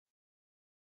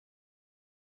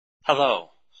Hello,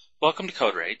 welcome to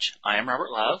Code Rage. I am Robert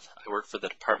Love. I work for the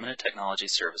Department of Technology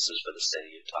Services for the state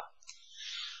of Utah.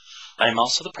 I am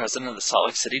also the president of the Salt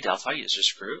Lake City Delphi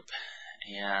Users Group,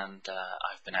 and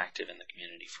I've been active in the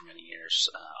community for many years,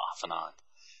 off and on.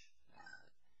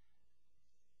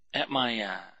 At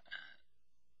my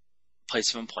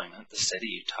place of employment, the state of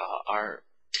Utah, our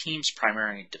team's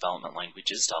primary development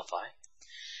language is Delphi.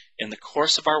 In the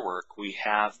course of our work, we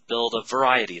have built a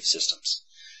variety of systems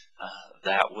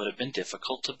that would have been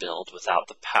difficult to build without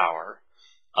the power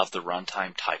of the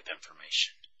Runtime Type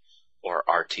Information, or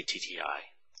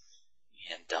RTTI,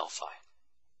 in Delphi.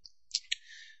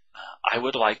 I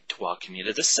would like to welcome you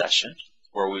to this session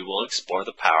where we will explore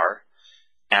the power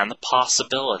and the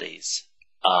possibilities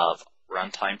of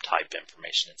Runtime Type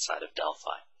Information inside of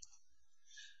Delphi.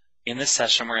 In this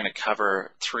session, we're going to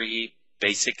cover three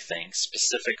basic things,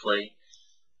 specifically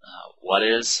what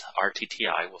is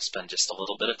RTTI. We'll spend just a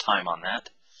little bit of time on that,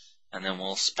 and then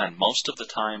we'll spend most of the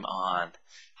time on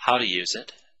how to use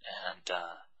it and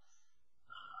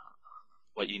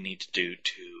what you need to do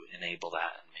to enable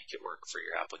that and make it work for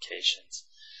your applications.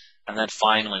 And then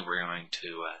finally, we're going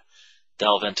to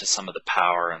delve into some of the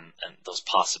power and those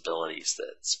possibilities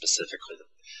that specifically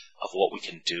of what we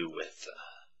can do with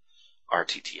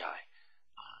RTTI.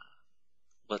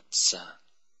 Let's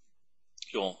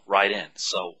go right in.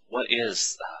 So what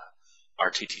is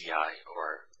RTTI,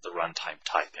 or the Runtime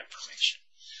Type Information?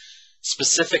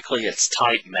 Specifically, it's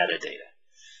type metadata.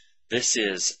 This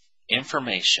is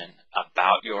information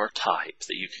about your type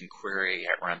that you can query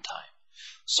at runtime.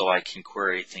 So I can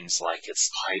query things like its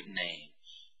type name,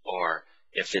 or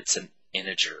if it's an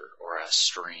integer or a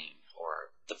string,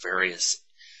 or the various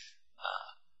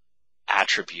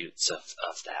attributes of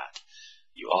that.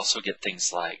 You also get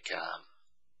things like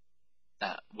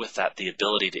with that, the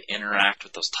ability to interact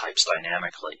with those types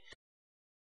dynamically.